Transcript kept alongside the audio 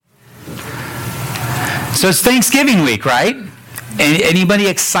So it's Thanksgiving week, right? Anybody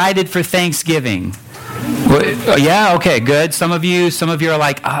excited for Thanksgiving? Yeah, okay, good. Some of you are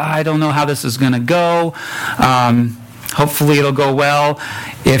like, I don't know how this is going to go. Hopefully it'll go well.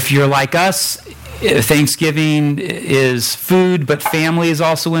 If you're like us, Thanksgiving is food, but family is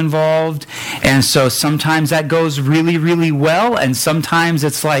also involved. And so sometimes that goes really, really well, and sometimes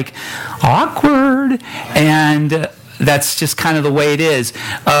it's like awkward, and that's just kind of the way it is.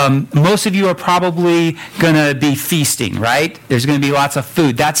 Most of you are probably going to be feasting, right? There's going to be lots of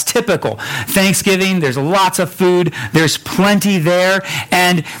food. That's typical. Thanksgiving, there's lots of food. There's plenty there.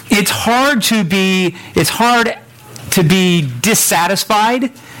 And it's hard to be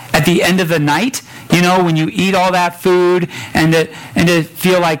dissatisfied at the end of the night, when you eat all that food and to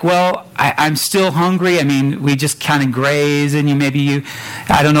feel like, well, I'm still hungry. I mean, we just kind of graze, and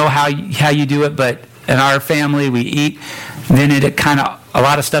I don't know how you do it, but in our family, we eat, then a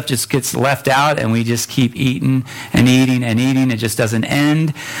lot of stuff just gets left out, and we just keep eating and eating and eating. It just doesn't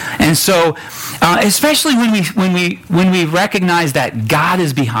end. And so, especially when we recognize that God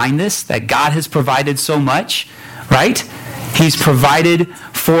is behind this, that God has provided so much, right? He's provided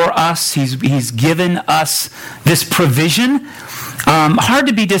for us. He's given us this provision. Hard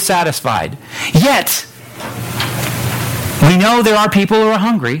to be dissatisfied. Yet, we know there are people who are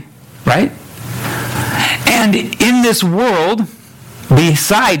hungry, right? And in this world,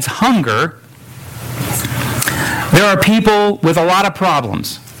 besides hunger, there are people with a lot of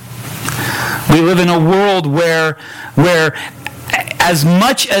problems. We live in a world where as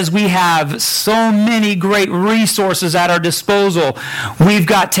much as we have so many great resources at our disposal, we've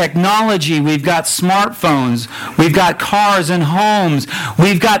got technology, we've got smartphones, we've got cars and homes,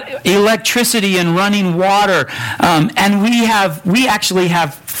 we've got electricity and running water, and we actually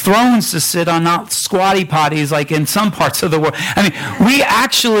have thrones to sit on, not squatty potties like in some parts of the world. I mean,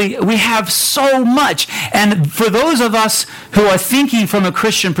 we have so much. And for those of us who are thinking from a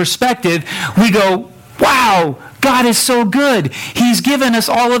Christian perspective, we go, wow, God is so good. He's given us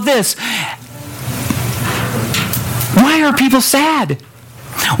all of this. Why are people sad?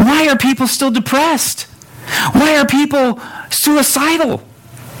 Why are people still depressed? Why are people suicidal?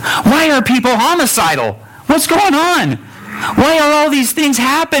 Why are people homicidal? What's going on? Why are all these things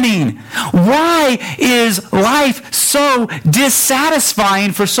happening? Why is life so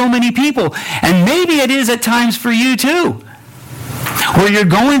dissatisfying for so many people? And maybe it is at times for you too, where you're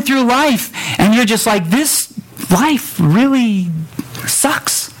going through life and you're just like, this life really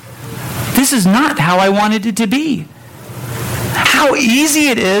sucks. This is not how I wanted it to be. How easy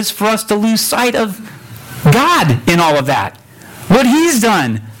it is for us to lose sight of God in all of that. What He's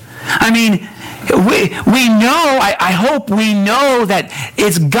done. I mean, we know, I hope we know that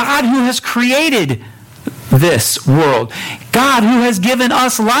it's God who has created this world. God who has given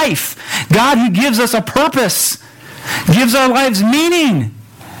us life. God who gives us a purpose. Gives our lives meaning.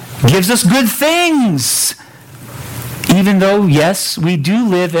 Gives us good things. Even though, yes, we do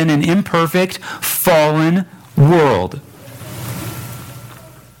live in an imperfect, fallen world.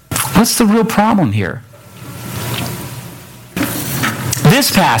 What's the real problem here?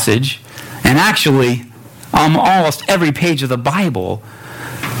 This passage, and actually almost every page of the Bible,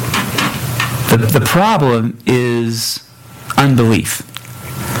 the problem is unbelief.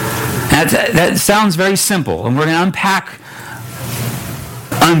 That sounds very simple, and we're going to unpack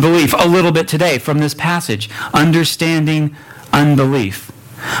unbelief a little bit today from this passage, understanding unbelief.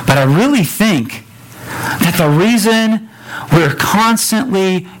 But I really think that the reason we're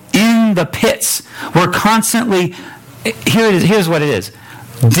constantly in the pits, we're constantly, here's what it is,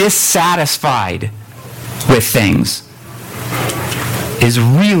 dissatisfied with things, is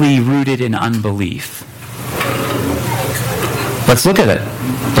really rooted in unbelief. Let's look at it.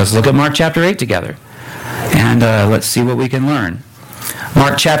 Let's look at Mark chapter 8 together, and let's see what we can learn.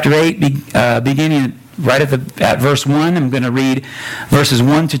 Mark chapter 8, beginning right at verse 1. I'm going to read verses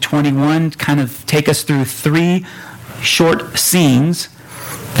 1 to 21, kind of take us through three short scenes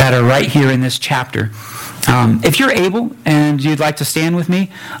that are right here in this chapter. If you're able and you'd like to stand with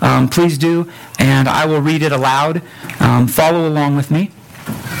me, please do, and I will read it aloud. Follow along with me.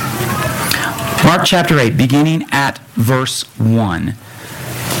 Mark chapter 8, beginning at verse 1.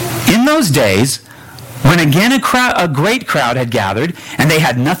 In those days, when again a great crowd had gathered, and they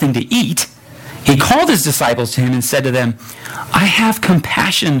had nothing to eat, he called his disciples to him and said to them, I have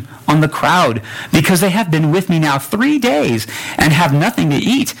compassion on the crowd, because they have been with me now 3 days and have nothing to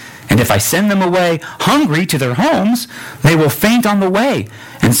eat. And if I send them away hungry to their homes, they will faint on the way,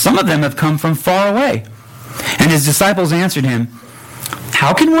 and some of them have come from far away. And his disciples answered him,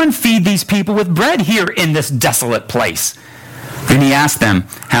 How can one feed these people with bread here in this desolate place? Then he asked them,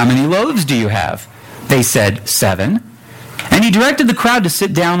 How many loaves do you have? They said, 7. And he directed the crowd to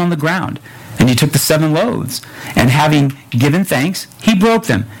sit down on the ground. And he took the 7 loaves, and having given thanks, he broke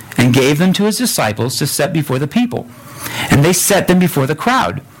them, and gave them to his disciples to set before the people. And they set them before the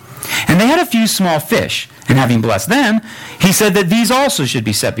crowd. And they had a few small fish, and having blessed them, he said that these also should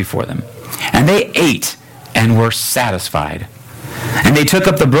be set before them. And they ate, and were satisfied. And they took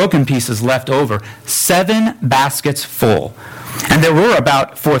up the broken pieces left over, 7 baskets full. And there were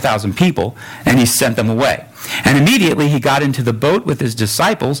about 4,000 people, and he sent them away. And immediately he got into the boat with his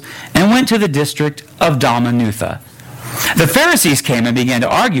disciples and went to the district of Dalmanutha. The Pharisees came and began to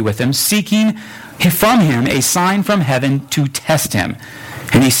argue with him, seeking from him a sign from heaven to test him.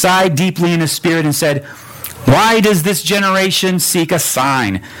 And he sighed deeply in his spirit and said, "Why does this generation seek a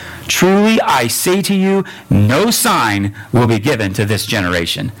sign? Truly I say to you, no sign will be given to this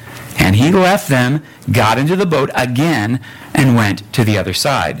generation." And he left them, got into the boat again, and went to the other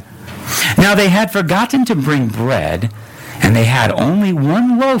side. Now they had forgotten to bring bread, and they had only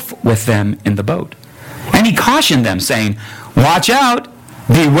 1 loaf with them in the boat. And he cautioned them, saying, "Watch out,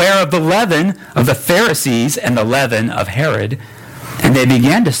 beware of the leaven of the Pharisees and the leaven of Herod." And they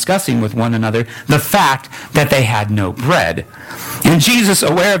began discussing with one another the fact that they had no bread. And Jesus,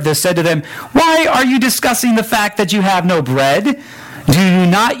 aware of this, said to them, "Why are you discussing the fact that you have no bread? Do you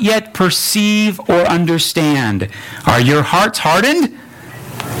not yet perceive or understand? Are your hearts hardened?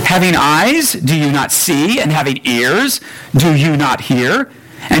 Having eyes, do you not see? And having ears, do you not hear?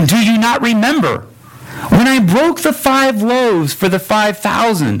 And do you not remember? When I broke the 5 loaves for the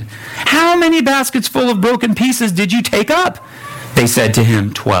 5,000, how many baskets full of broken pieces did you take up?" They said to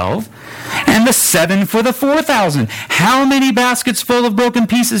him, 12. "And the 7 for the 4,000, how many baskets full of broken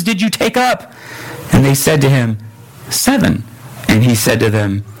pieces did you take up?" And they said to him, 7. And he said to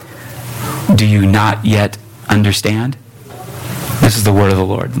them, "Do you not yet understand?" This is the word of the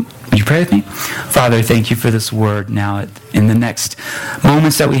Lord. Would you pray with me? Father, thank you for this word. Now, in the next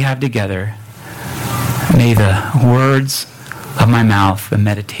moments that we have together, may the words of my mouth, the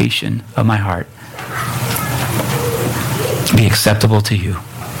meditation of my heart, be acceptable to you,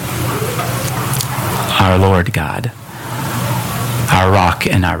 our Lord God, our rock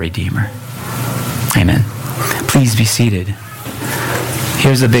and our Redeemer. Amen. Please be seated.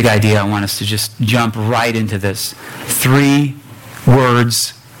 Here's the big idea. I want us to just jump right into this. 3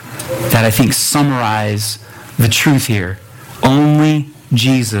 words that I think summarize the truth here. Only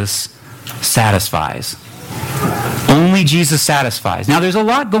Jesus satisfies. Only Jesus satisfies. Now, there's a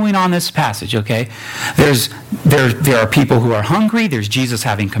lot going on in this passage, okay? There are people who are hungry. There's Jesus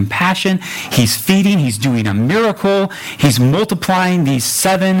having compassion. He's feeding. He's doing a miracle. He's multiplying these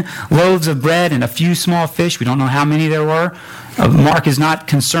 7 loaves of bread and a few small fish. We don't know how many there were. Mark is not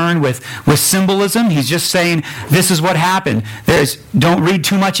concerned with symbolism. He's just saying, this is what happened. Don't read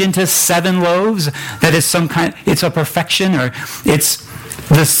too much into 7 loaves. That is it's a perfection, or it's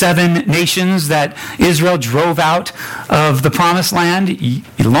the 7 nations that Israel drove out of the promised land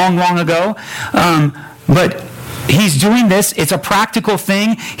long, long ago. But he's doing this. It's a practical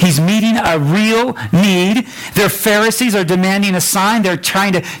thing. He's meeting a real need. Their Pharisees are demanding a sign. They're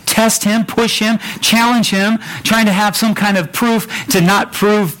trying to test him, push him, challenge him, trying to have some kind of proof, to not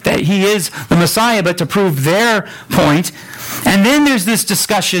prove that he is the Messiah, but to prove their point. And then there's this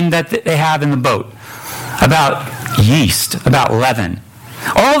discussion that they have in the boat about yeast, about leaven.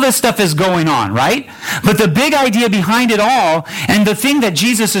 All this stuff is going on, right? But the big idea behind it all, and the thing that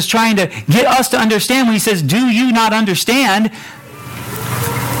Jesus is trying to get us to understand when he says, "Do you not understand?"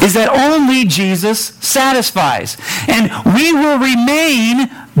 is that only Jesus satisfies. And we will remain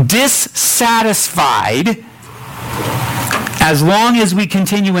dissatisfied as long as we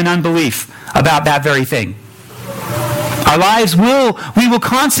continue in unbelief about that very thing. Our lives we will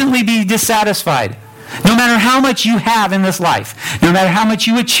constantly be dissatisfied. No matter how much you have in this life, no matter how much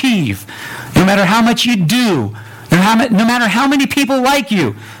you achieve, no matter how much you do, no matter how many people like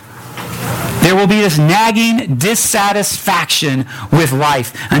you, there will be this nagging dissatisfaction with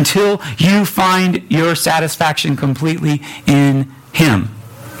life until you find your satisfaction completely in him.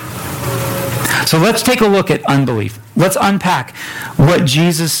 So let's take a look at unbelief. Let's unpack what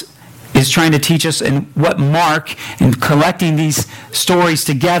Jesus is trying to teach us, and what Mark, in collecting these stories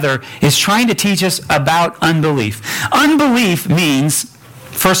together, is trying to teach us about unbelief. Unbelief means,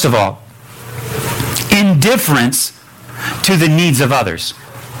 first of all, indifference to the needs of others.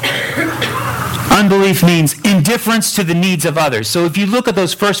 Unbelief means indifference to the needs of others. So if you look at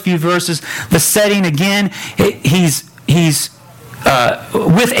those first few verses, the setting again, he's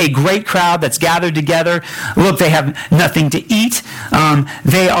with a great crowd that's gathered together. Look, they have nothing to eat.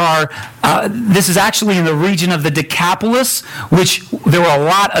 This is actually in the region of the Decapolis, which there were a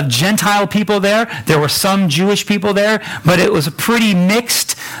lot of Gentile people there. There were some Jewish people there, but it was pretty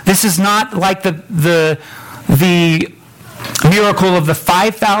mixed. This is not like the miracle of the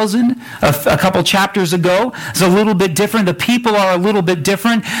 5,000 a couple chapters ago. It's a little bit different. The people are a little bit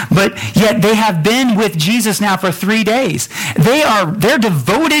different, but yet they have been with Jesus now for 3 days. They're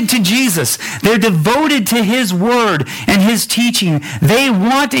devoted to Jesus. They're devoted to his word and his teaching. They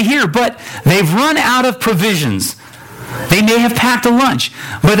want to hear, but they've run out of provisions. They may have packed a lunch,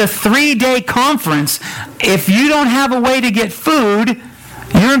 but a 3-day conference, if you don't have a way to get food,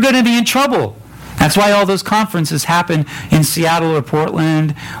 you're going to be in trouble. That's why all those conferences happen in Seattle or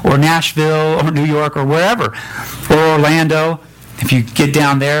Portland or Nashville or New York or wherever, or Orlando. If you get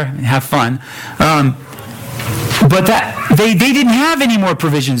down there and have fun. But they didn't have any more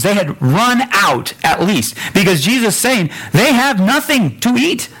provisions. They had run out at least, because Jesus is saying they have nothing to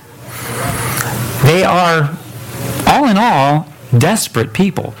eat. They are, all in all, desperate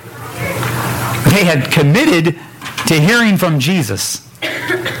people. They had committed to hearing from Jesus,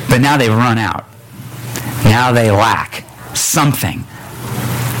 but now they've run out. Now they lack something.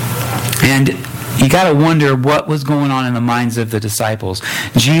 And you got to wonder what was going on in the minds of the disciples.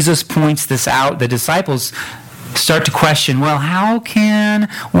 Jesus points this out. The disciples start to question, well, how can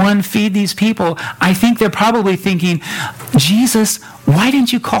one feed these people? I think they're probably thinking, Jesus, why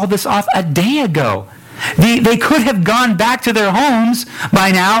didn't you call this off a day ago? They could have gone back to their homes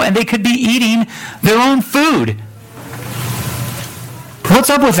by now, and they could be eating their own food. What's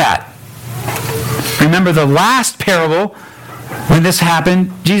up with that? Remember the last parable, when this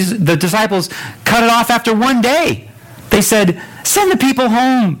happened, the disciples cut it off after 1 day. They said, send the people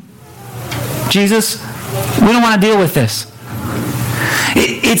home. Jesus, we don't want to deal with this.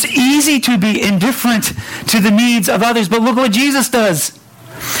 It's easy to be indifferent to the needs of others, but look what Jesus does.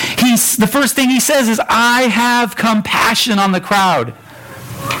 The first thing he says is, I have compassion on the crowd.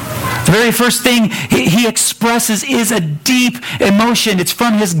 The very first thing he expresses is a deep emotion. It's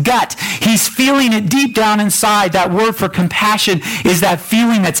from his gut. He's feeling it deep down inside. That word for compassion is that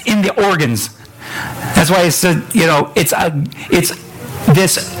feeling that's in the organs. That's why it's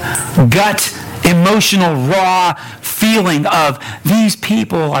this gut, emotional, raw feeling of these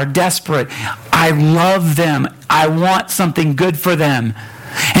people are desperate. I love them. I want something good for them.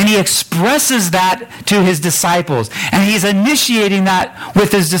 And he expresses that to his disciples. And he's initiating that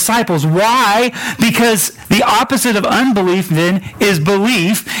with his disciples. Why? Because the opposite of unbelief then is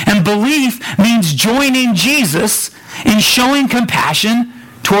belief. And belief means joining Jesus in showing compassion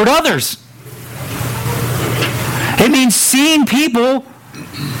toward others. It means seeing people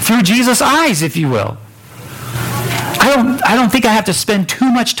through Jesus' eyes, if you will. I don't think I have to spend too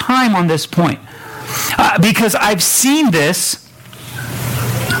much time on this point. Because I've seen this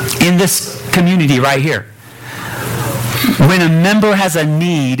in this community right here. When a member has a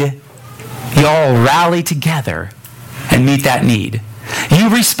need, you all rally together and meet that need. You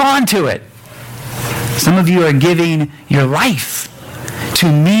respond to it. Some of you are giving your life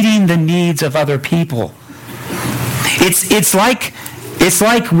to meeting the needs of other people. It's like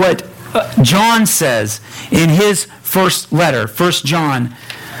what John says in his first letter, 1 John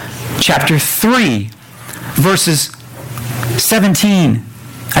chapter 3, verses 17.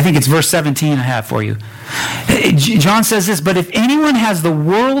 I think it's verse 17 I have for you. John says this, but if anyone has the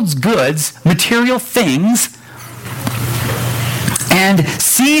world's goods, material things, and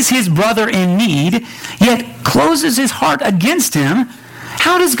sees his brother in need, yet closes his heart against him,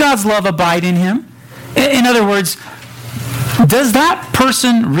 how does God's love abide in him? In other words, does that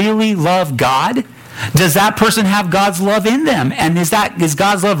person really love God? Does that person have God's love in them? And is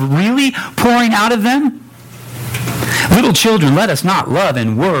God's love really pouring out of them? Little children, let us not love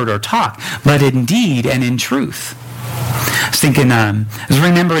in word or talk, but in deed and in truth. I was thinking, I was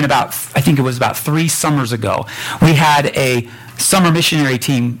remembering I think it was about 3 summers ago, we had a summer missionary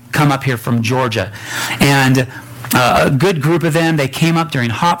team come up here from Georgia. And a good group of them, they came up during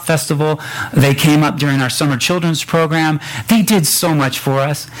Hop Festival. They came up during our summer children's program. They did so much for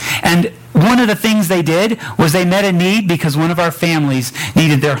us. And one of the things they did was they met a need because one of our families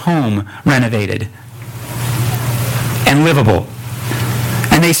needed their home renovated and livable.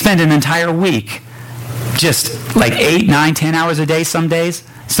 And they spent an entire week, just like 8, 9, 10 hours a day some days.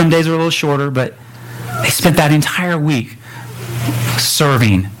 Some days were a little shorter, but they spent that entire week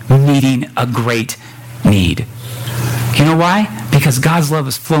serving, meeting a great need. You know why? Because God's love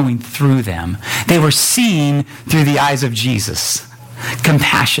was flowing through them. They were seeing through the eyes of Jesus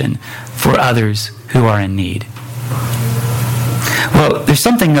compassion for others who are in need. Well, there's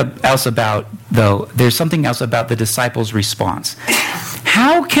something else about the disciples' response.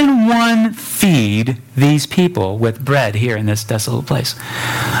 How can one feed these people with bread here in this desolate place?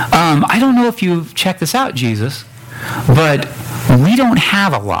 I don't know if you've checked this out, Jesus, but we don't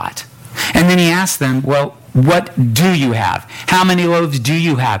have a lot. And then he asked them, well, what do you have? How many loaves do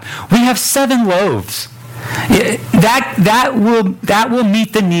you have? We have 7 loaves. That will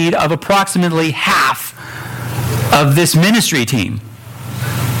meet the need of approximately half of this ministry team.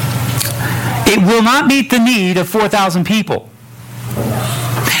 It will not meet the need of 4,000 people.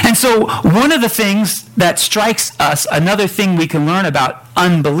 And so one of the things that strikes us, another thing we can learn about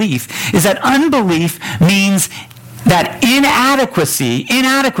unbelief, is that unbelief means that inadequacy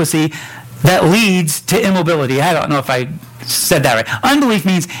that leads to immobility. I don't know if I said that right. Unbelief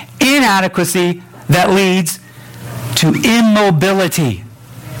means inadequacy that leads to immobility.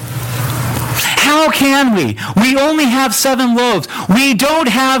 How can we? We only have 7 loaves. We don't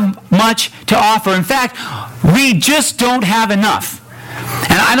have much to offer. In fact, we just don't have enough.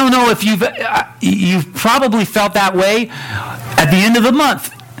 And I don't know if you've probably felt that way at the end of the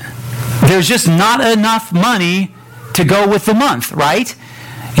month. There's just not enough money to go with the month, right?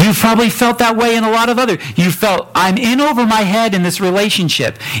 You've probably felt that way in a lot of other. You felt, I'm in over my head in this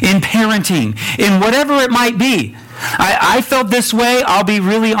relationship, in parenting, in whatever it might be. I felt this way, I'll be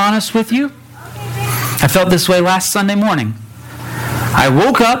really honest with you. I felt this way last Sunday morning. I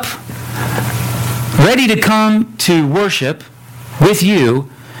woke up ready to come to worship with you,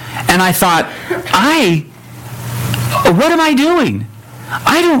 and I thought, what am I doing?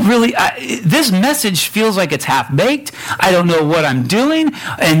 I don't really, this message feels like it's half-baked. I don't know what I'm doing.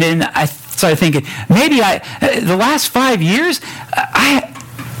 And then I started thinking, maybe the last 5 years, I've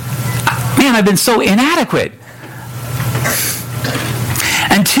been so inadequate.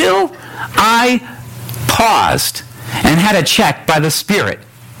 Until I paused and had a check by the Spirit,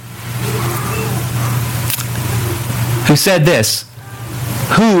 who said this: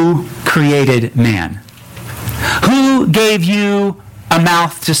 who created man? Who gave you a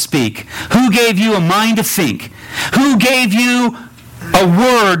mouth to speak? Who gave you a mind to think? Who gave you a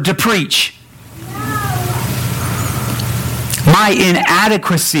word to preach? My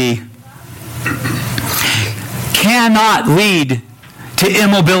inadequacy cannot lead to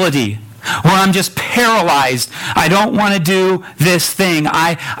immobility, where I'm just paralyzed. I don't want to do this thing.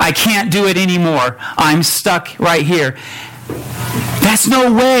 I can't do it anymore. I'm stuck right here. That's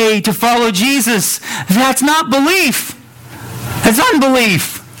no way to follow Jesus. That's not belief. That's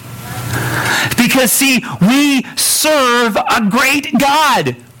unbelief. Because, see, we serve a great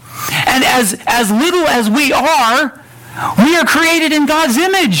God. And as little as we are created in God's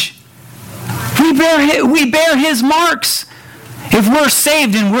image. We bear His marks. If we're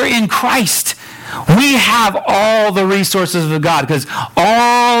saved and we're in Christ, we have all the resources of God, because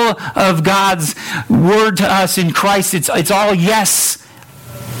all of God's word to us in Christ, it's all yes.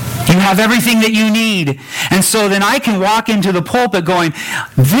 You have everything that you need. And so then I can walk into the pulpit going,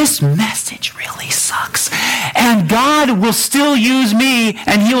 this message really sucks. And God will still use me,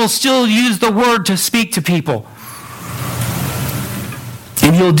 and He will still use the word to speak to people.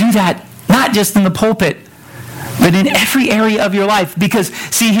 And He'll do that not just in the pulpit, but in every area of your life. Because,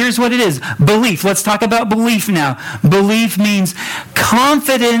 see, here's what it is. Belief. Let's talk about belief now. Belief means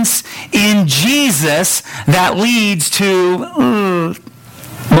confidence in Jesus that leads to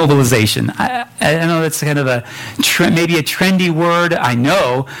mobilization. I know that's kind of maybe a trendy word. I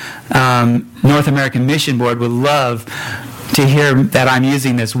know North American Mission Board would love to hear that I'm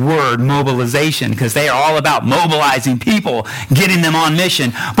using this word, mobilization, because they are all about mobilizing people, getting them on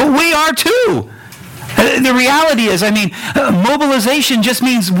mission. But we are too. The reality is, mobilization just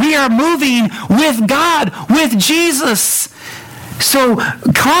means we are moving with God, with Jesus. So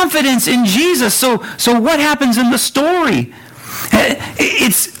confidence in Jesus. So what happens in the story?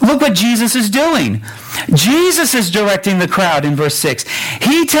 Look what Jesus is doing. Jesus is directing the crowd in verse 6.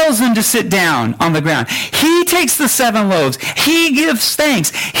 He tells them to sit down on the ground. He takes the 7 loaves. He gives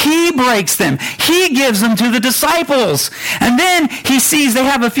thanks. He breaks them. He gives them to the disciples. And then he sees they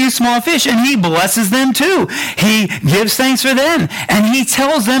have a few small fish, and he blesses them too. He gives thanks for them, and he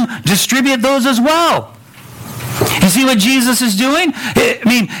tells them, distribute those as well. You see what Jesus is doing?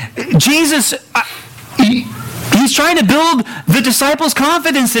 Jesus, he's trying to build the disciples'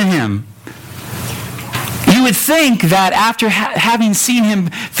 confidence in him. You would think that after having seen him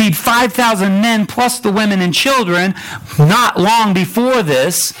feed 5,000 men plus the women and children not long before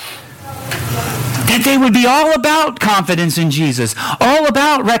this, that they would be all about confidence in Jesus, all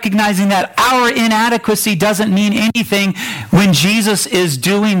about recognizing that our inadequacy doesn't mean anything when Jesus is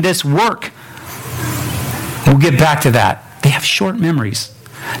doing this work. We'll get back to that. have short memories.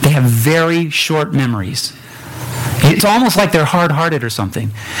 They have very short memories. It's almost like they're hard-hearted or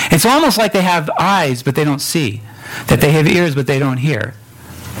something. It's almost like they have eyes, but they don't see. That they have ears, but they don't hear.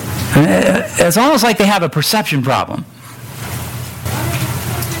 It's almost like they have a perception problem.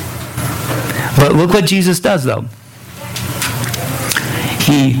 But look what Jesus does, though.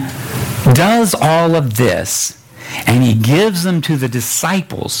 He does all of this, and he gives them to the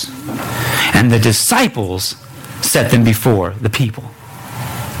disciples, and the disciples set them before the people.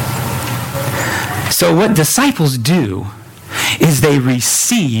 So what disciples do is they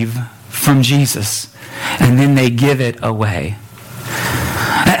receive from Jesus, and then they give it away.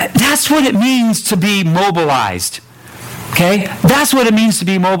 That's what it means to be mobilized. Okay? That's what it means to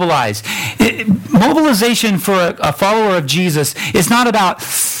be mobilized. Mobilization for a follower of Jesus is not about,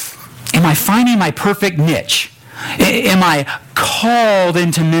 am I finding my perfect niche? Am I called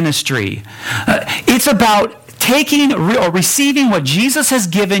into ministry? It's about taking or receiving what Jesus has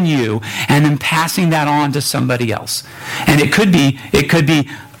given you and then passing that on to somebody else. And it could be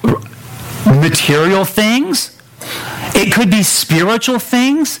material things. It could be spiritual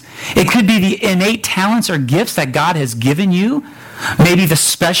things. It could be the innate talents or gifts that God has given you. Maybe the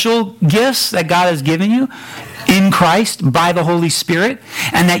special gifts that God has given you in Christ by the Holy Spirit,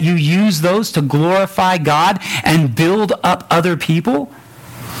 and that you use those to glorify God and build up other people.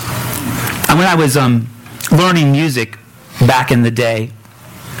 And when I was learning music back in the day,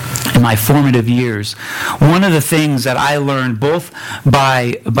 in my formative years, one of the things that I learned both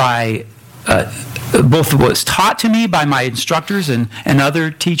was taught to me by my instructors and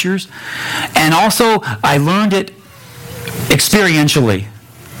other teachers, and also I learned it experientially,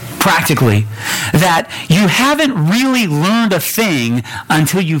 practically, that you haven't really learned a thing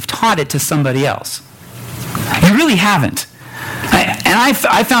until you've taught it to somebody else. You really haven't.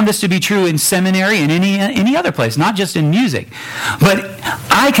 I found this to be true in seminary and any other place, not just in music. But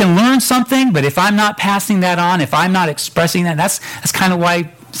I can learn something, but if I'm not passing that on, if I'm not expressing that, that's kind of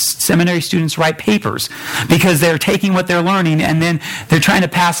why seminary students write papers, because they're taking what they're learning and then they're trying to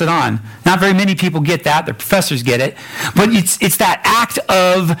pass it on. Not very many people get that. The professors get it. But it's that act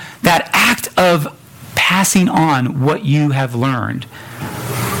of passing on what you have learned.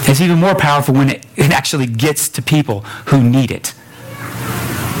 It's even more powerful when it actually gets to people who need it.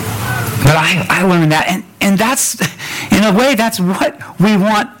 But I learned that, and that's, in a way, that's what we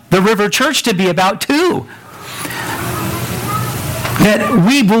want the River Church to be about too. That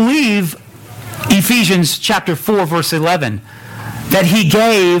we believe, Ephesians chapter 4, verse 11, that he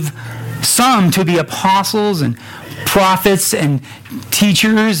gave some to be apostles and prophets and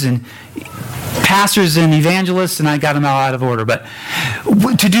teachers and pastors and evangelists, and I got them all out of order. But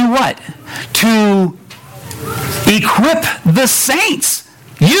to do what? To equip the saints,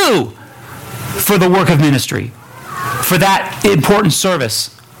 you, for the work of ministry, for that important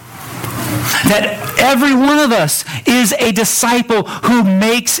service. That every one of us is a disciple who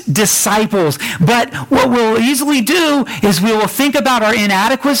makes disciples. But what we'll easily do is we will think about our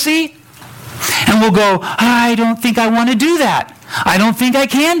inadequacy, and we'll go, I don't think I want to do that. I don't think I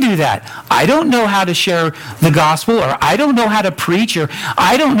can do that. I don't know how to share the gospel, or I don't know how to preach, or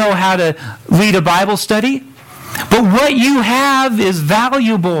I don't know how to lead a Bible study. But what you have is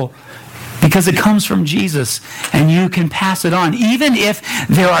valuable because it comes from Jesus, and you can pass it on. Even if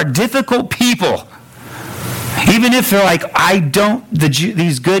there are difficult people, even if they're like,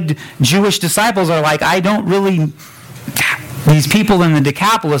 these good Jewish disciples are like, these people in the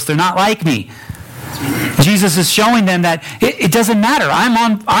Decapolis, they're not like me. Jesus is showing them that it doesn't matter.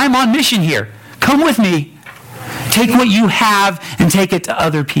 I'm on mission here. Come with me. Take what you have and take it to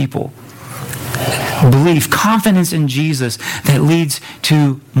other people. Belief, confidence in Jesus that leads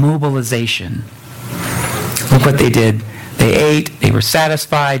to mobilization. Look what they did. They ate, they were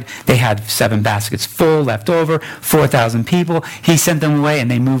satisfied, they had 7 baskets full left over, 4,000 people. He sent them away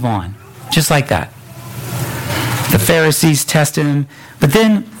and they move on. Just like that. The Pharisees tested him, but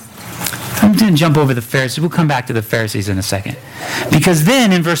then I'm going to jump over the Pharisees. We'll come back to the Pharisees in a second. Because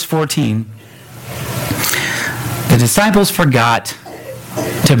then in verse 14, the disciples forgot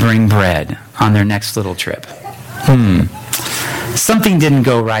to bring bread on their next little trip. Something didn't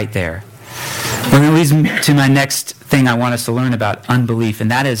go right there. Well, that leads me to my next thing I want us to learn about unbelief, and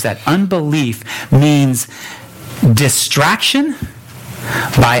that is that unbelief means distraction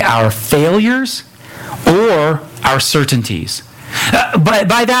by our failures or our certainties. But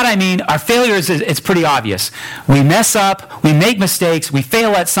by that I mean our failures, it's pretty obvious. We mess up, we make mistakes, we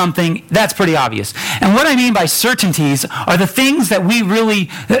fail at something, that's pretty obvious. And what I mean by certainties are the things that we really,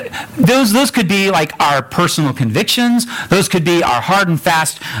 those could be like our personal convictions, those could be our hard and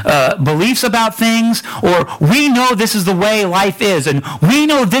fast beliefs about things, or we know this is the way life is, and we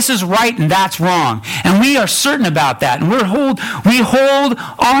know this is right and that's wrong. And we are certain about that, and we hold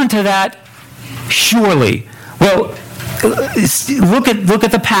on to that surely. Well, look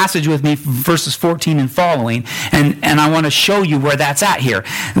at the passage with me, verses 14 and following, and I want to show you where that's at here.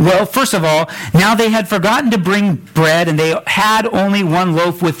 Well, first of all, now they had forgotten to bring bread, and they had only one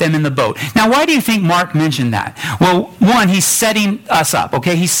loaf with them in the boat. Now, why do you think Mark mentioned that? Well, one, he's setting us up,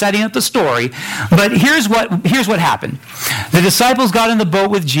 okay? He's setting up the story, but here's what happened. The disciples got in the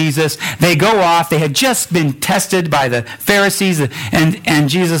boat with Jesus. They go off. They had just been tested by the Pharisees, and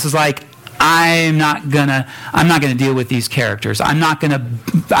Jesus is like, I'm not gonna deal with these characters. I'm not gonna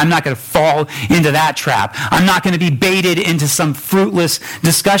fall into that trap. I'm not gonna be baited into some fruitless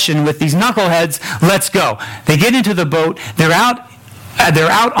discussion with these knuckleheads. Let's go. They get into the boat. They're out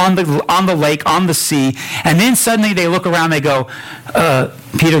on the lake, on the sea, and then suddenly they look around. They go.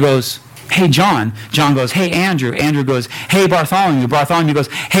 Peter goes, "Hey, John." John goes, "Hey, Andrew." Andrew goes, "Hey, Bartholomew." Bartholomew goes,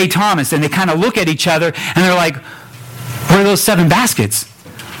 "Hey, Thomas." And they kind of look at each other, and they're like, "Where are those 7 baskets?"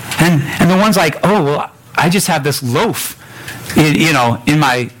 And the one's like, "Oh, well, I just have this loaf, in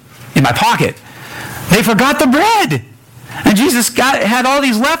my pocket." They forgot the bread, and Jesus had all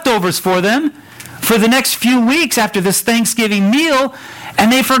these leftovers for them for the next few weeks after this Thanksgiving meal,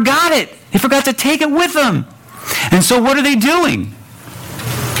 and they forgot it. They forgot to take it with them. And so, what are they doing?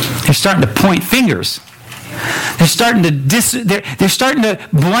 They're starting to point fingers. They're starting to they're starting to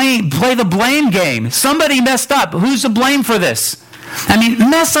play the blame game. Somebody messed up. Who's to blame for this? I mean,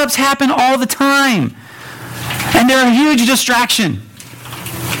 mess-ups happen all the time. And they're a huge distraction.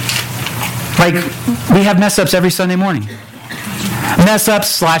 Like, we have mess-ups every Sunday morning.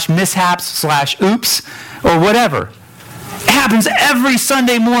 Mess-ups / mishaps / oops, or whatever. It happens every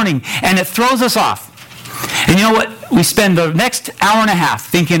Sunday morning, and it throws us off. And you know what? We spend the next hour and a half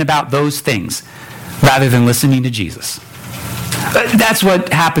thinking about those things rather than listening to Jesus. That's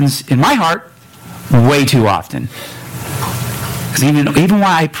what happens in my heart way too often. Because even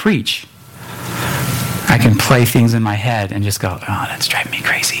while I preach, I can play things in my head and just go, "Oh, that's driving me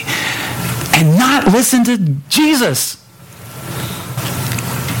crazy," and not listen to Jesus.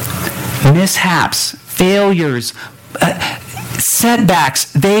 Mishaps, failures, setbacks,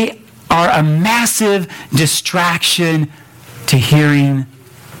 they are a massive distraction to hearing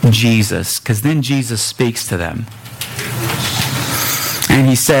Jesus, because then Jesus speaks to them. And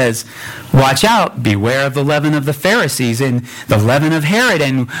he says, "Watch out, beware of the leaven of the Pharisees and the leaven of Herod."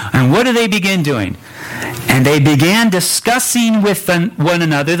 And what do they begin doing? And they began discussing with one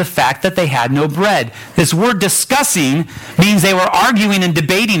another the fact that they had no bread. This word discussing means they were arguing and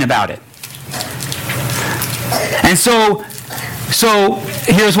debating about it. And so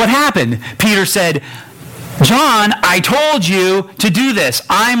here's what happened. Peter said, "John, I told you to do this.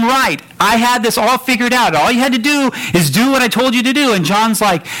 I'm right. I had this all figured out. All you had to do is do what I told you to do." And John's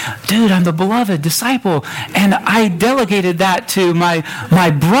like, "Dude, I'm the beloved disciple, and I delegated that to my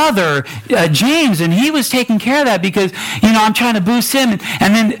brother, James, and he was taking care of that because, I'm trying to boost him."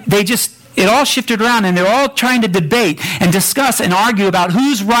 And then it all shifted around, and they're all trying to debate and discuss and argue about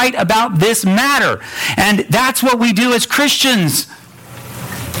who's right about this matter. And that's what we do as Christians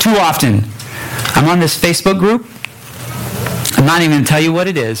too often. I'm on this Facebook group. I'm not even going to tell you what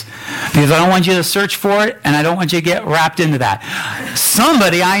it is because I don't want you to search for it, and I don't want you to get wrapped into that.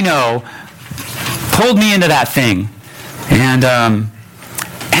 Somebody I know pulled me into that thing. And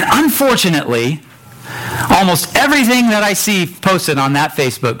unfortunately, almost everything that I see posted on that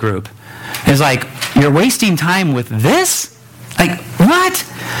Facebook group is like, "You're wasting time with this?" Like, what?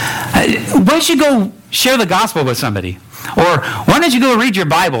 Why don't you go share the gospel with somebody? Or why don't you go read your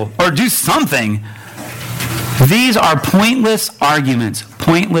Bible or do something? These are pointless arguments,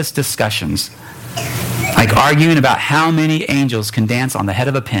 pointless discussions. Like arguing about how many angels can dance on the head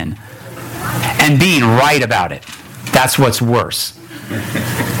of a pin and being right about it. That's what's worse.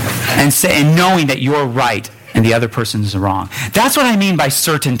 And knowing that you're right and the other person is wrong. That's what I mean by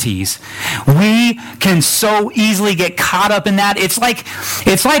certainties. We can so easily get caught up in that. It's like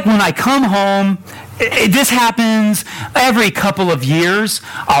when I come home. This happens every couple of years.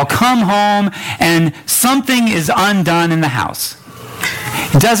 I'll come home and something is undone in the house.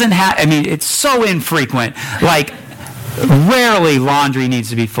 It doesn't it's so infrequent. Like Rarely laundry needs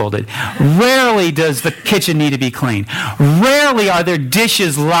to be folded. Rarely does the kitchen need to be cleaned. Rarely are there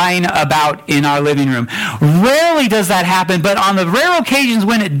dishes lying about in our living room. Rarely does that happen, but on the rare occasions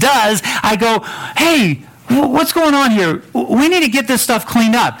when it does, I go, hey, what's going on here? We need to get this stuff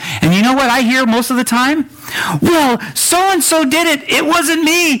cleaned up. And you know what I hear most of the time? Well, so-and-so did it. It wasn't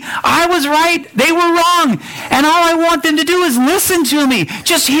me. I was right. They were wrong. And all I want them to do is listen to me.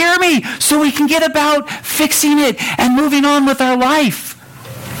 Just hear me so we can get about fixing it and moving on with our life.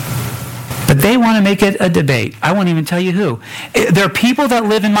 But they want to make it a debate. I won't even tell you who. There are people that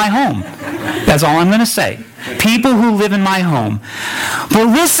live in my home. That's all I'm going to say. People who live in my home. But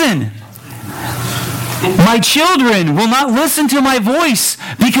listen, my children will not listen to my voice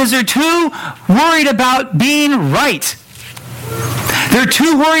because they're too worried about being right. They're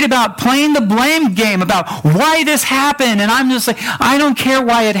too worried about playing the blame game about why this happened. And I'm just like, I don't care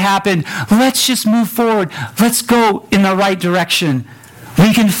why it happened. Let's just move forward. Let's go in the right direction.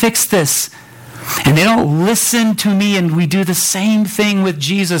 We can fix this. And they don't listen to me, and we do the same thing with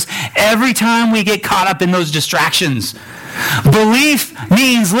Jesus every time we get caught up in those distractions. Belief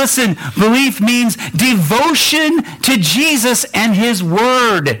means devotion to Jesus and His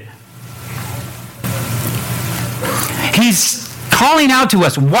Word. He's calling out to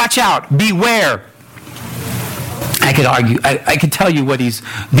us, watch out, beware. I could tell you what He's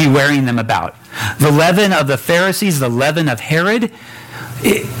bewaring them about. The leaven of the Pharisees, the leaven of Herod,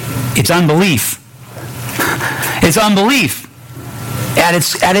 it's unbelief. It's unbelief at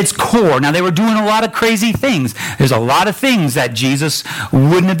its core. Now, they were doing a lot of crazy things. There's a lot of things that Jesus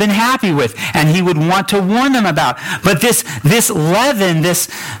wouldn't have been happy with, and He would want to warn them about. But this leaven, this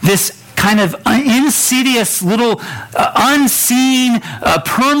kind of insidious little unseen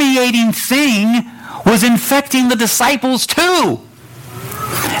permeating thing was infecting the disciples too.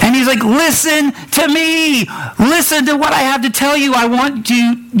 And He's like, listen to me. Listen to what I have to tell you. I want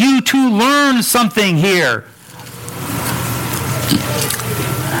you to learn something here.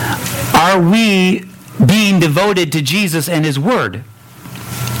 Are we being devoted to Jesus and His Word?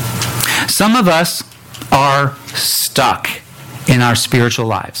 Some of us are stuck in our spiritual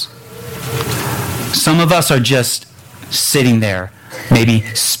lives. Some of us are just sitting there, maybe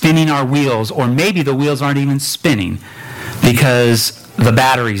spinning our wheels, or maybe the wheels aren't even spinning because the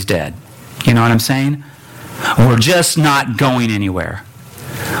battery's dead. You know what I'm saying? We're just not going anywhere.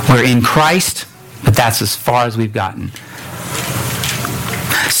 We're in Christ, but that's as far as we've gotten.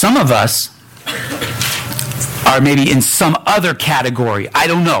 Some of us are maybe in some other category. I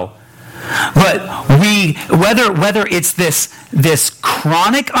don't know. But whether it's this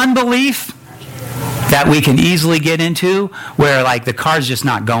chronic unbelief that we can easily get into, where like the car's just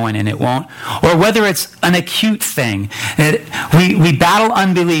not going and it won't, or whether it's an acute thing. We battle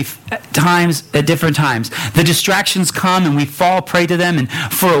unbelief at different times. The distractions come and we fall prey to them, and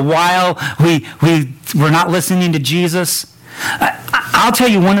for a while we're not listening to Jesus. I'll tell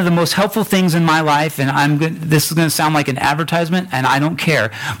you one of the most helpful things in my life, and this is going to sound like an advertisement, and I don't care,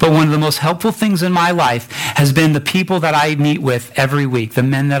 but one of the most helpful things in my life has been the people that I meet with every week, the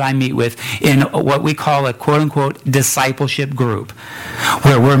men that I meet with in what we call a quote-unquote discipleship group,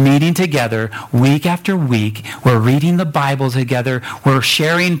 where we're meeting together week after week, we're reading the Bible together, we're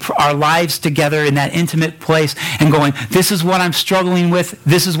sharing our lives together in that intimate place and going, this is what I'm struggling with,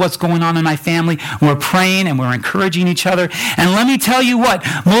 this is what's going on in my family, we're praying and we're encouraging each other. And let me tell you what,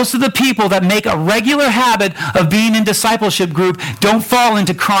 most of the people that make a regular habit of being in discipleship group don't fall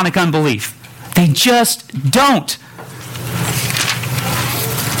into chronic unbelief. They just don't.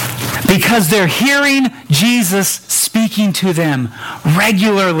 Because they're hearing Jesus speaking to them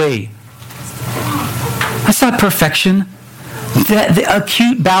regularly. That's not perfection. The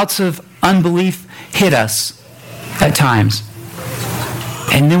acute bouts of unbelief hit us at times.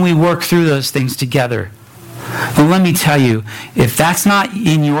 And then we work through those things together. But let me tell you, if that's not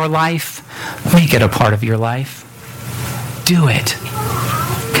in your life, make it a part of your life. Do it.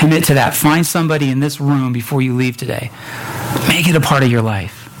 Commit to that. Find somebody in this room before you leave today. Make it a part of your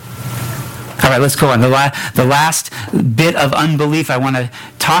life. All right, let's go on. The last bit of unbelief I want to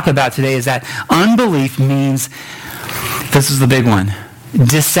talk about today is that unbelief means, this is the big one,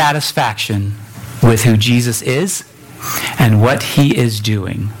 dissatisfaction with who Jesus is and what He is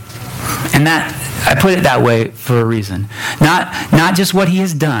doing. And that, I put it that way for a reason. Not just what He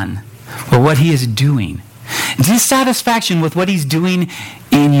has done, but what He is doing. Dissatisfaction with what He's doing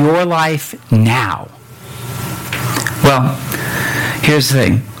in your life now. Well, here's the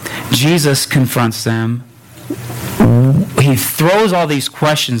thing. Jesus confronts them. He throws all these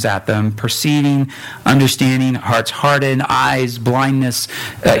questions at them: perceiving, understanding, hearts hardened, eyes, blindness,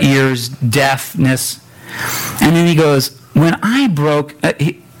 ears, deafness. And then he goes, when I broke,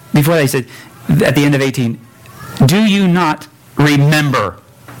 before that he said, at the end of 18, do you not remember?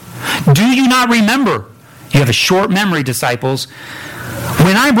 Do you not remember? You have a short memory, disciples.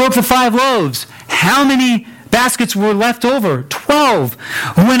 When I broke the 5 loaves, how many baskets were left over? 12.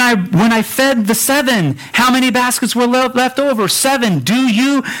 When I fed the 7, how many baskets were left over? 7. Do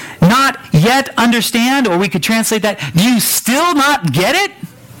you not yet understand? Or we could translate that, do you still not get it?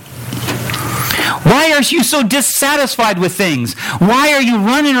 Why are you so dissatisfied with things? Why are you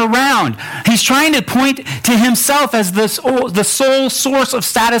running around? He's trying to point to himself as the sole source of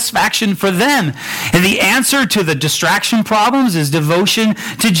satisfaction for them. And the answer to the distraction problems is devotion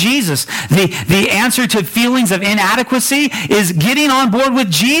to Jesus. The answer to feelings of inadequacy is getting on board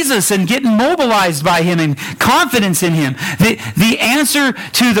with Jesus and getting mobilized by him and confidence in him. The answer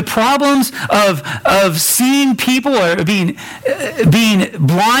to the problems of seeing people or being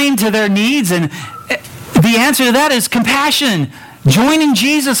blind to their needs, and the answer to that is compassion. Joining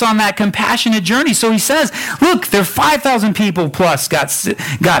Jesus on that compassionate journey. So he says, look, there are 5,000 people plus got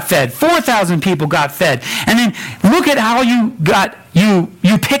fed. 4,000 people got fed. And then look at how you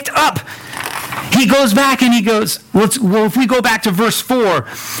picked up. He goes back and he goes, if we go back to verse 4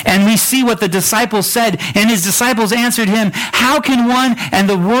 and we see what the disciples said, and his disciples answered him, how can one, and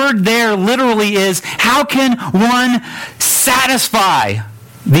the word there literally is, how can one satisfy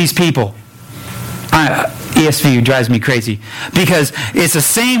these people? ESV drives me crazy because it's the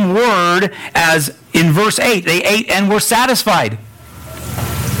same word as in verse 8. They ate and were satisfied.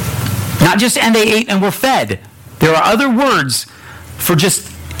 Not just and they ate and were fed. There are other words for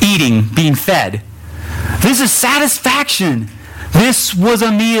just eating, being fed. This is satisfaction. This was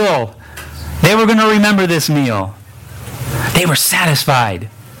a meal. They were going to remember this meal. They were satisfied.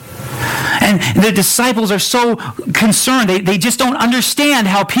 And the disciples are so concerned. They just don't understand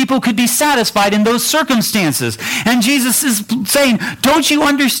how people could be satisfied in those circumstances. And Jesus is saying, don't you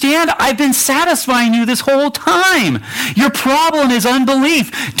understand? I've been satisfying you this whole time. Your problem is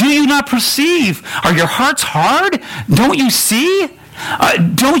unbelief. Do you not perceive? Are your hearts hard? Don't you see?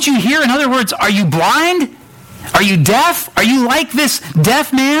 Don't you hear? In other words, are you blind? Are you deaf? Are you like this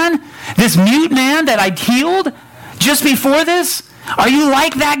deaf man? This mute man that I healed just before this? Are you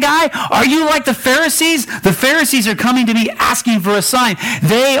like that guy? Are you like the Pharisees? The Pharisees are coming to me asking for a sign.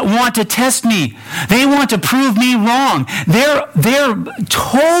 They want to test me. They want to prove me wrong. They're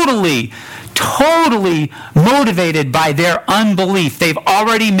totally motivated by their unbelief. They've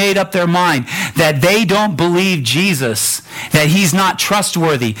already made up their mind that they don't believe Jesus, that he's not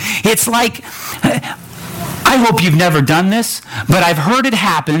trustworthy. It's like, I hope you've never done this, but I've heard it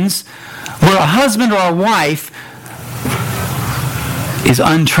happens where a husband or a wife is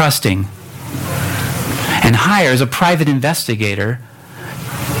untrusting and hires a private investigator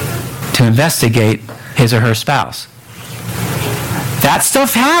to investigate his or her spouse. That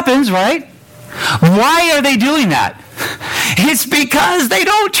stuff happens, right? Why are they doing that? It's because they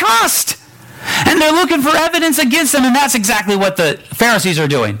don't trust. And they're looking for evidence against them, and that's exactly what the Pharisees are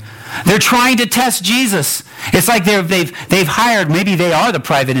doing. They're trying to test Jesus. It's like they've hired, maybe they are the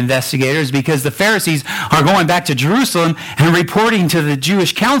private investigators because the Pharisees are going back to Jerusalem and reporting to the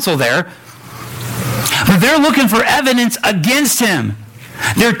Jewish council there. But they're looking for evidence against him.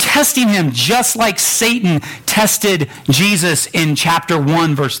 They're testing him just like Satan tested Jesus in chapter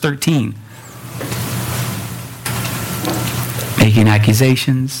 1, verse 13. Making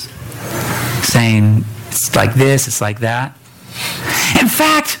accusations, saying it's like this, it's like that. In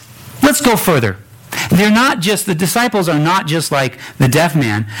fact, let's go further. The disciples are not just like the deaf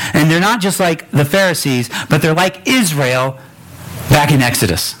man, and they're not just like the Pharisees, but they're like Israel back in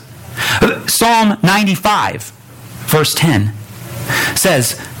Exodus. Psalm 95, verse 10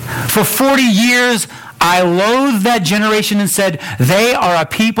 says, for 40 years I loathed that generation and said, they are a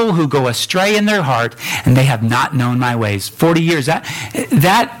people who go astray in their heart, and they have not known my ways. 40 years.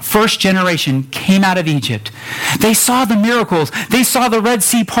 That first generation came out of Egypt. They saw the miracles. They saw the Red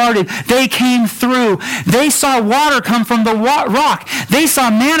Sea parted. They came through. They saw water come from the rock. They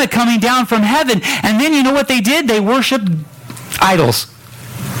saw manna coming down from heaven. And then you know what they did? They worshiped idols.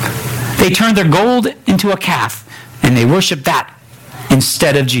 They turned their gold into a calf, and they worshiped that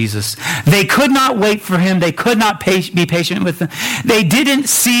instead of Jesus. They could not wait for him. They could not be patient with him. They didn't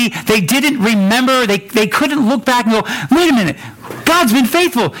see. They didn't remember. They couldn't look back and go, wait a minute. God's been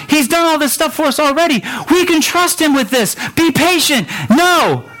faithful. He's done all this stuff for us already. We can trust him with this. Be patient.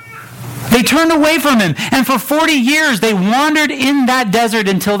 No. They turned away from him. And for 40 years, they wandered in that desert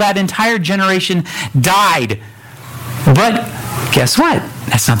until that entire generation died. But guess what?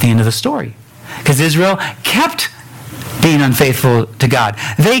 That's not the end of the story. Because Israel kept being unfaithful to God.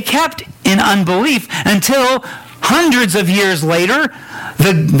 They kept in unbelief until hundreds of years later,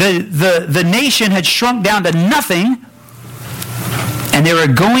 the nation had shrunk down to nothing, and they were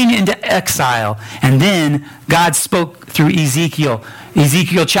going into exile. And then God spoke through Ezekiel.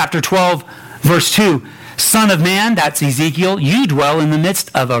 Ezekiel chapter 12, verse 2. Son of man, that's Ezekiel, you dwell in the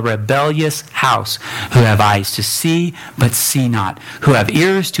midst of a rebellious house, who have eyes to see, but see not, who have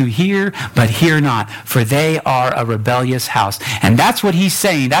ears to hear, but hear not, for they are a rebellious house. And that's what he's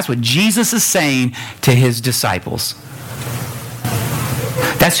saying. That's what Jesus is saying to his disciples.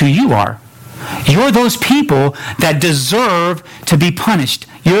 That's who you are. You're those people that deserve to be punished.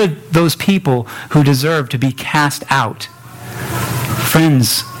 You're those people who deserve to be cast out.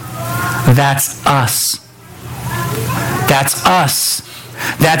 Friends, that's us. That's us.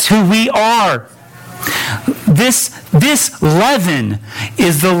 That's who we are. This leaven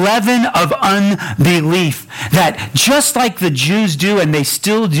is the leaven of unbelief that just like the Jews do, and they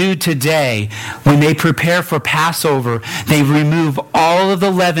still do today, when they prepare for Passover, they remove all of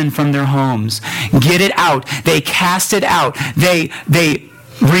the leaven from their homes, get it out, they cast it out, they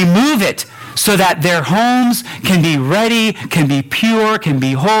remove it so that their homes can be ready, can be pure, can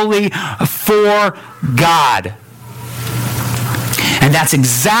be holy for God. And that's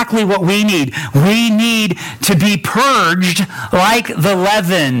exactly what we need. We need to be purged like the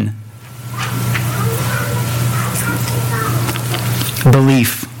leaven.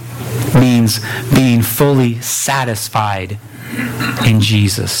 Belief means being fully satisfied in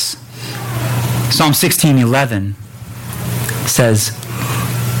Jesus. Psalm 16:11 says,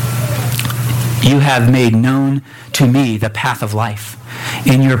 you have made known to me the path of life.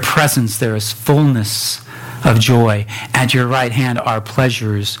 In your presence there is fullness of joy. At your right hand are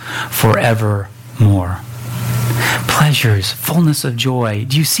pleasures forevermore. Pleasures, fullness of joy.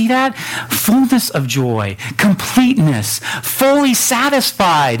 Do you see that? Fullness of joy, completeness, fully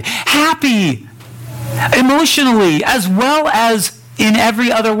satisfied, happy, emotionally, as well as in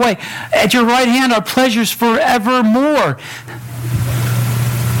every other way. At your right hand are pleasures forevermore.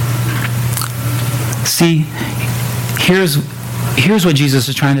 See, here's what Jesus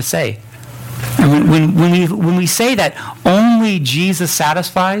is trying to say. And when we say that only Jesus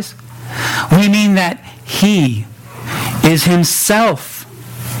satisfies, we mean that he is himself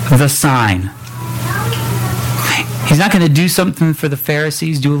the sign. He's not going to do something for the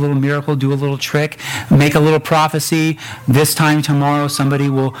Pharisees, do a little miracle, do a little trick, make a little prophecy. This time tomorrow somebody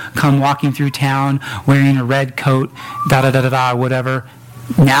will come walking through town wearing a red coat, whatever.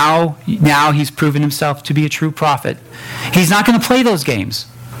 Now he's proven himself to be a true prophet. He's not going to play those games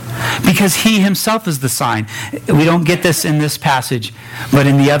because he himself is the sign. We don't get this in this passage, but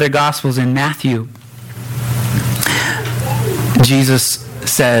in the other Gospels, in Matthew, Jesus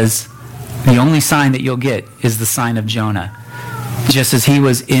says, the only sign that you'll get is the sign of Jonah. Just as he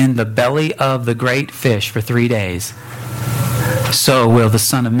was in the belly of the great fish for 3 days, so will the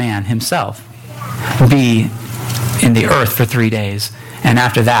Son of Man himself be in the earth for 3 days, and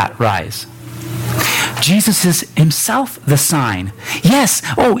after that, rise. Jesus is himself the sign. Yes,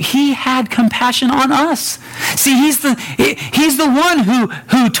 he had compassion on us. See, he's the one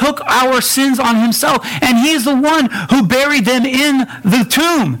who took our sins on himself, and he's the one who buried them in the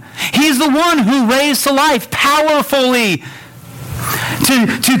tomb. He's the one who raised to life powerfully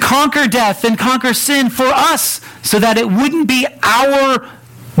to conquer death and conquer sin for us, so that it wouldn't be our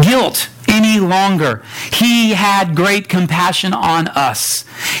guilt any longer. He had great compassion on us.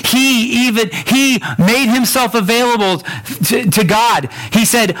 He made himself available to God. He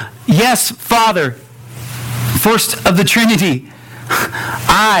said, yes, Father, first of the Trinity,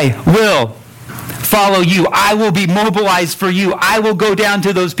 I will follow you. I will be mobilized for you. I will go down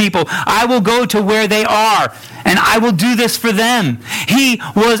to those people. I will go to where they are, and I will do this for them. He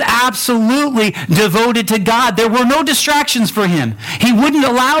was absolutely devoted to God. There were no distractions for him. He wouldn't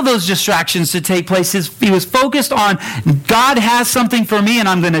allow those distractions to take place. He was focused on, God has something for me, and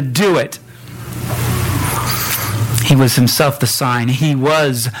I'm going to do it. He was himself the sign. He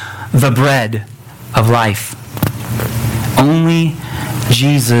was the bread of life. Only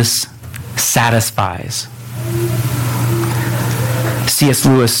Jesus satisfies. C.S.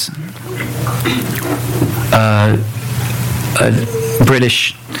 Lewis, a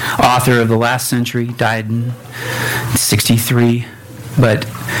British author of the last century, died in 63. But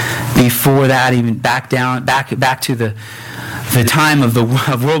before that, even back to the time of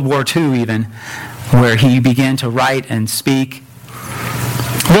World War II, even, where he began to write and speak,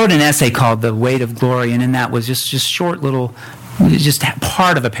 wrote an essay called "The Weight of Glory," and in that was just short little, just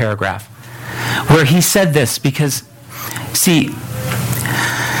part of a paragraph, where he said this, because, see,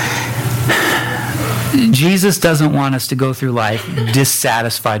 Jesus doesn't want us to go through life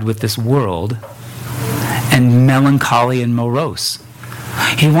dissatisfied with this world and melancholy and morose.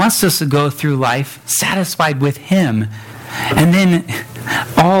 He wants us to go through life satisfied with him, and then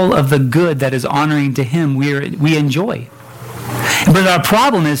all of the good that is honoring to him we enjoy. But our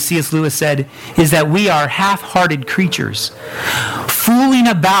problem, as C.S. Lewis said, is that we are half-hearted creatures, fooling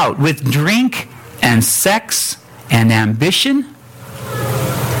about with drink and sex and ambition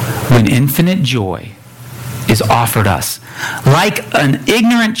when infinite joy is offered us. Like an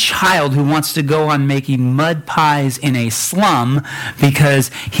ignorant child who wants to go on making mud pies in a slum because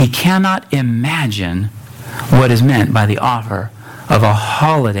he cannot imagine what is meant by the offer of a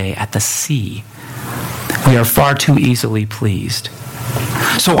holiday at the sea. We are far too easily pleased.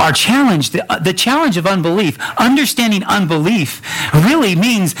 So our challenge, the challenge of unbelief, understanding unbelief really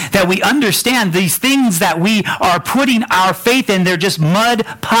means that we understand these things that we are putting our faith in, they're just mud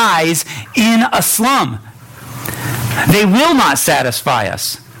pies in a slum. They will not satisfy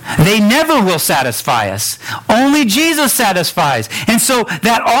us. They never will satisfy us. Only Jesus satisfies. And so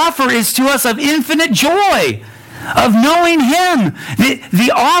that offer is to us of infinite joy, of knowing him.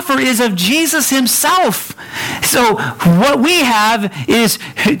 The offer is of Jesus himself. So what we have is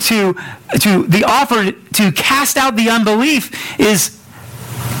to the offer to cast out the unbelief is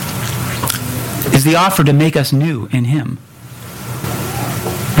the offer to make us new in him.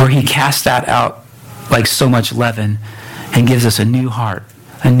 Where he casts that out like so much leaven and gives us a new heart,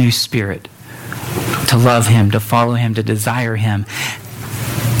 a new spirit, to love him, to follow him, to desire him.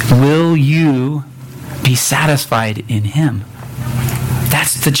 Will you be satisfied in him?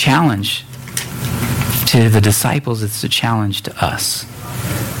 That's the challenge to the disciples. It's the challenge to us.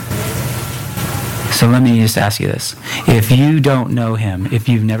 So let me just ask you this. If you don't know him, if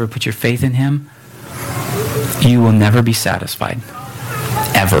you've never put your faith in him, you will never be satisfied.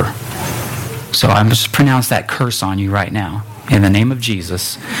 Ever. So I'm just pronounce that curse on you right now. In the name of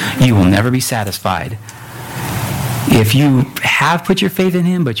Jesus, you will never be satisfied. If you have put your faith in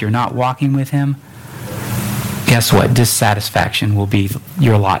him, but you're not walking with him, guess what? Dissatisfaction will be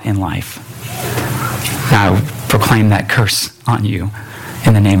your lot in life. Now, I proclaim that curse on you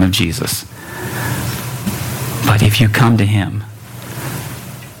in the name of Jesus. But if you come to him,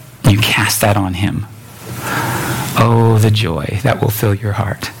 you cast that on him. Oh, the joy that will fill your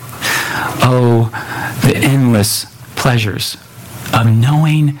heart. Oh, the endless pleasures of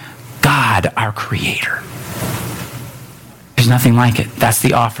knowing God, our Creator. There's nothing like it. That's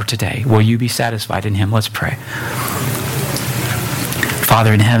the offer today. Will you be satisfied in him? Let's pray.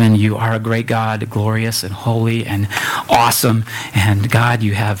 Father in heaven, you are a great God, glorious and holy and awesome. And God,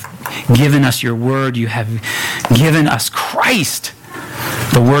 you have given us your word. You have given us Christ,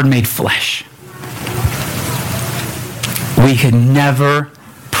 the Word made flesh. We can never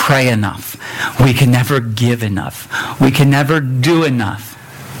pray enough. We can never give enough. We can never do enough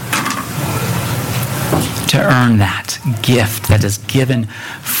to earn that gift that is given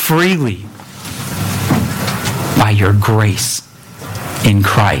freely by your grace in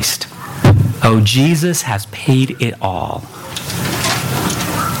Christ. Oh, Jesus has paid it all.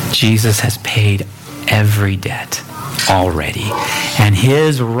 Jesus has paid every debt already. And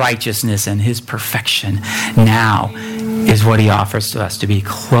his righteousness and his perfection now is what he offers to us, to be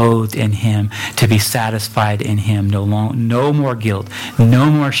clothed in him, to be satisfied in him. No more guilt,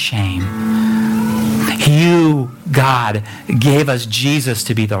 no more shame. You, God, gave us Jesus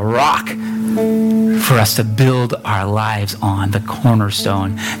to be the rock for us to build our lives on, the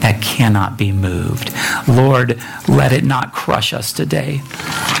cornerstone that cannot be moved. Lord, let it not crush us today.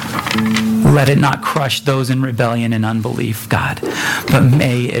 Let it not crush those in rebellion and unbelief, God, but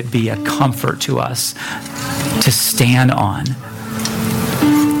may it be a comfort to us to stand on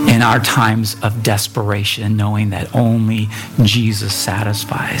in our times of desperation, knowing that only Jesus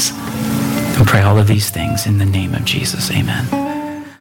satisfies. And pray all of these things in the name of Jesus. Amen.